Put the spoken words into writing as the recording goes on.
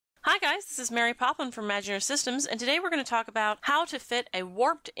Hi guys, this is Mary Poplin from Imaginary Systems, and today we're going to talk about how to fit a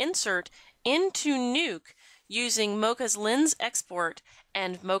warped insert into NUKE using Mocha's lens export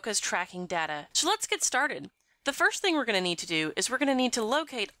and Mocha's tracking data. So let's get started. The first thing we're going to need to do is we're going to need to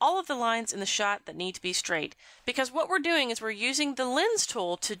locate all of the lines in the shot that need to be straight, because what we're doing is we're using the lens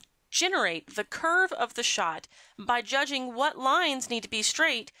tool to generate the curve of the shot by judging what lines need to be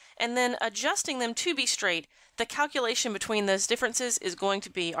straight and then adjusting them to be straight. The calculation between those differences is going to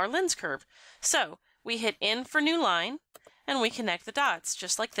be our lens curve. So we hit N for new line and we connect the dots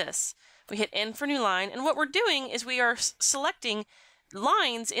just like this. We hit N for new line, and what we're doing is we are selecting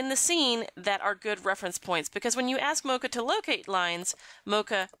lines in the scene that are good reference points, because when you ask Mocha to locate lines,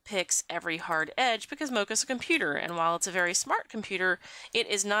 Mocha picks every hard edge because Mocha's a computer, and while it's a very smart computer, it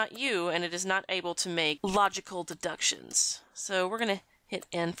is not you and it is not able to make logical deductions. So we're going to hit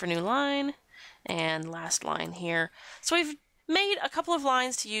N for new line and last line here. So we've made a couple of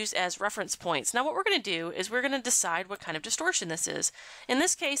lines to use as reference points. Now what we're going to do is we're going to decide what kind of distortion this is. In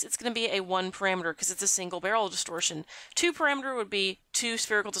this case, it's going to be a 1 parameter because it's a single barrel distortion. 2 parameter would be 2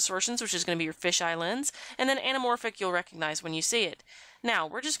 spherical distortions, which is going to be your fisheye lens, and then anamorphic you'll recognize when you see it. Now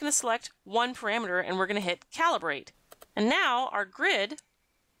we're just going to select 1 parameter and we're going to hit calibrate. And now our grid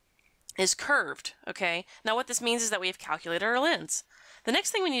is curved, okay? Now what this means is that we have calculated our lens. The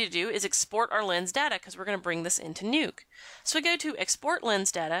next thing we need to do is export our lens data because we're going to bring this into NUKE. So we go to Export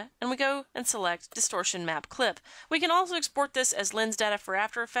Lens Data and we go and select Distortion Map Clip. We can also export this as lens data for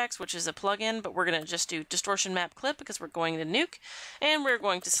After Effects, which is a plugin, but we're going to just do Distortion Map Clip because we're going to NUKE, and we're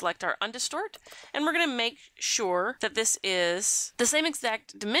going to select our Undistort, and we're going to make sure that this is the same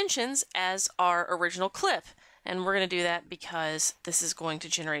exact dimensions as our original clip. And we're going to do that because this is going to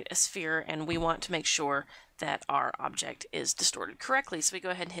generate a sphere and we want to make sure that our object is distorted correctly. So we go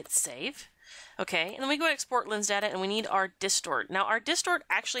ahead and hit save. Okay, and then we go to export lens data and we need our distort. Now our distort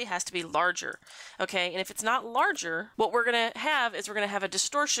actually has to be larger. Okay, and if it's not larger, what we're going to have is we're going to have a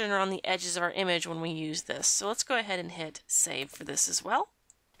distortion around the edges of our image when we use this. So let's go ahead and hit save for this as well.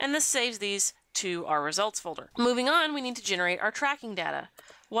 And this saves these to our results folder. Moving on, we need to generate our tracking data.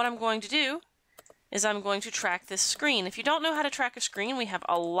 What I'm going to do is I'm going to track this screen. If you don't know how to track a screen, we have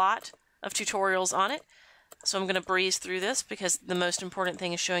a lot of tutorials on it. So I'm going to breeze through this because the most important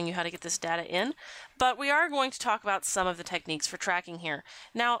thing is showing you how to get this data in. But we are going to talk about some of the techniques for tracking here.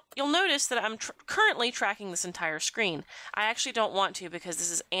 Now, you'll notice that I'm currently tracking this entire screen. I actually don't want to because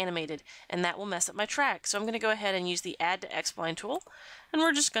this is animated and that will mess up my track. So I'm going to go ahead and use the Add to X-Spline tool, and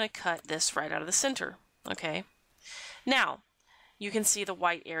we're just going to cut this right out of the center. Okay. Now, you can see the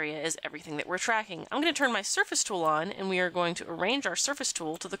white area is everything that we're tracking. I'm going to turn my surface tool on and we are going to arrange our surface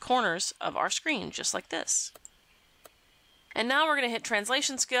tool to the corners of our screen, just like this. And now we're going to hit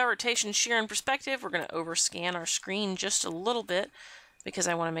translation, scale, rotation, shear, and perspective. We're going to overscan our screen just a little bit because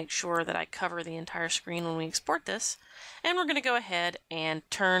I want to make sure that I cover the entire screen when we export this. And we're going to go ahead and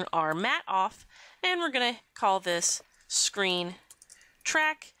turn our matte off, and we're going to call this screen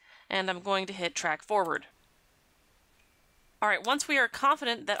track, and I'm going to hit track forward. Alright, once we are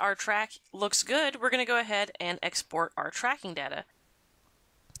confident that our track looks good, we're going to go ahead and export our tracking data.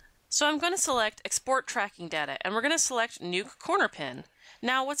 So I'm going to select Export Tracking Data, and we're going to select NUKE Corner Pin.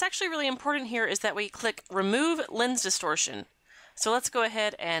 Now, what's actually really important here is that we click Remove Lens Distortion. So let's go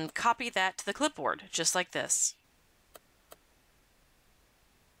ahead and copy that to the clipboard, just like this.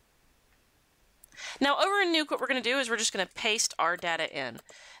 Now over in NUKE, what we're going to do is we're just going to paste our data in.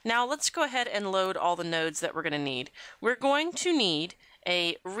 Now let's go ahead and load all the nodes that we're going to need. We're going to need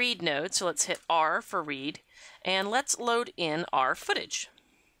a read node, so let's hit R for read, and let's load in our footage,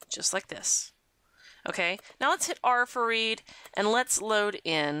 just like this. Okay, now let's hit R for read, and let's load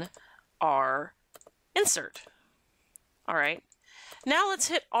in our insert. Alright, now let's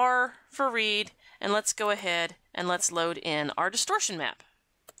hit R for read, and let's go ahead and let's load in our distortion map.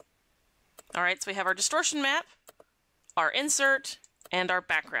 Alright, so we have our distortion map, our insert, and our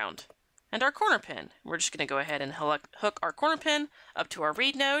background, and our corner pin. We're just going to go ahead and hook our corner pin up to our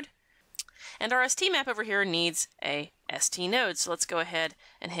read node. And our ST map over here needs a ST node, so let's go ahead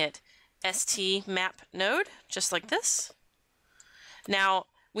and hit ST map node, just like this. Now,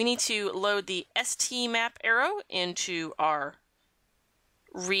 we need to load the ST map arrow into our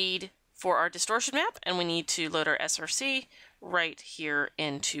read for our distortion map, and we need to load our SRC right here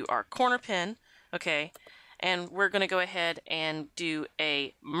into our corner pin. Okay, and we're going to go ahead and do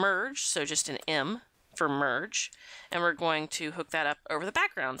a merge, so just an M for merge, and we're going to hook that up over the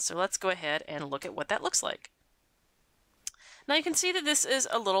background. So let's go ahead and look at what that looks like. Now you can see that this is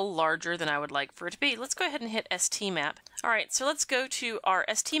a little larger than I would like for it to be. Let's go ahead and hit ST map. Alright, so let's go to our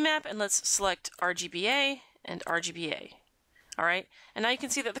ST map and let's select RGBA and RGBA. All right, and now you can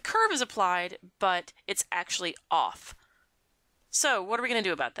see that the curve is applied, but it's actually off. So what are we going to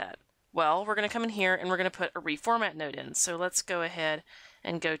do about that? Well, we're going to come in here and we're going to put a reformat node in. So let's go ahead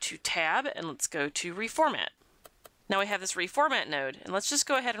and go to Tab and let's go to Reformat. Now we have this reformat node, and let's just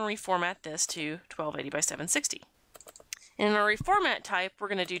go ahead and reformat this to 1280 by 760. In our reformat type, we're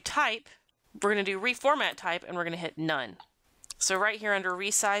going to do type, we're going to do reformat type, and we're going to hit none. So right here under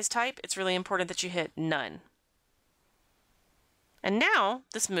resize type, it's really important that you hit none. And now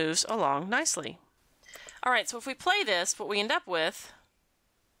this moves along nicely. All right, so if we play this, what we end up with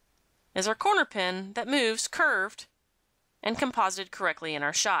is our corner pin that moves curved and composited correctly in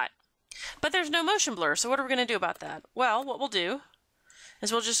our shot. But there's no motion blur, so what are we going to do about that? Well, what we'll do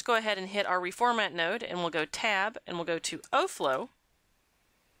is we'll just go ahead and hit our reformat node, and we'll go Tab, and we'll go to O-Flow.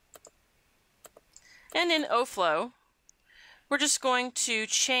 And in O-Flow, we're just going to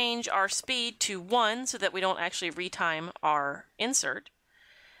change our speed to 1 so that we don't actually retime our insert.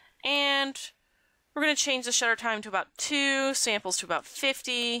 And we're going to change the shutter time to about 2, samples to about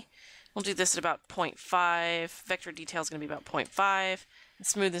 50. We'll do this at about 0.5. Vector detail is going to be about 0.5. And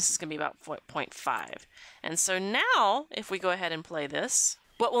smoothness is going to be about 0.5. And so now, if we go ahead and play this,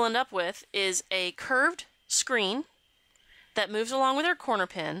 what we'll end up with is a curved screen that moves along with our corner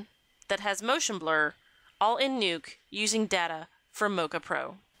pin that has motion blur, all in Nuke, using data from Mocha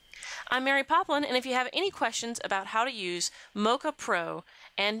Pro. I'm Mary Poplin, and if you have any questions about how to use Mocha Pro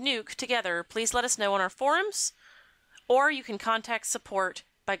and Nuke together, please let us know on our forums, or you can contact support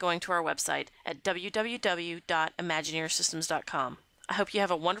by going to our website at www.imagineersystems.com. I hope you have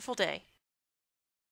a wonderful day.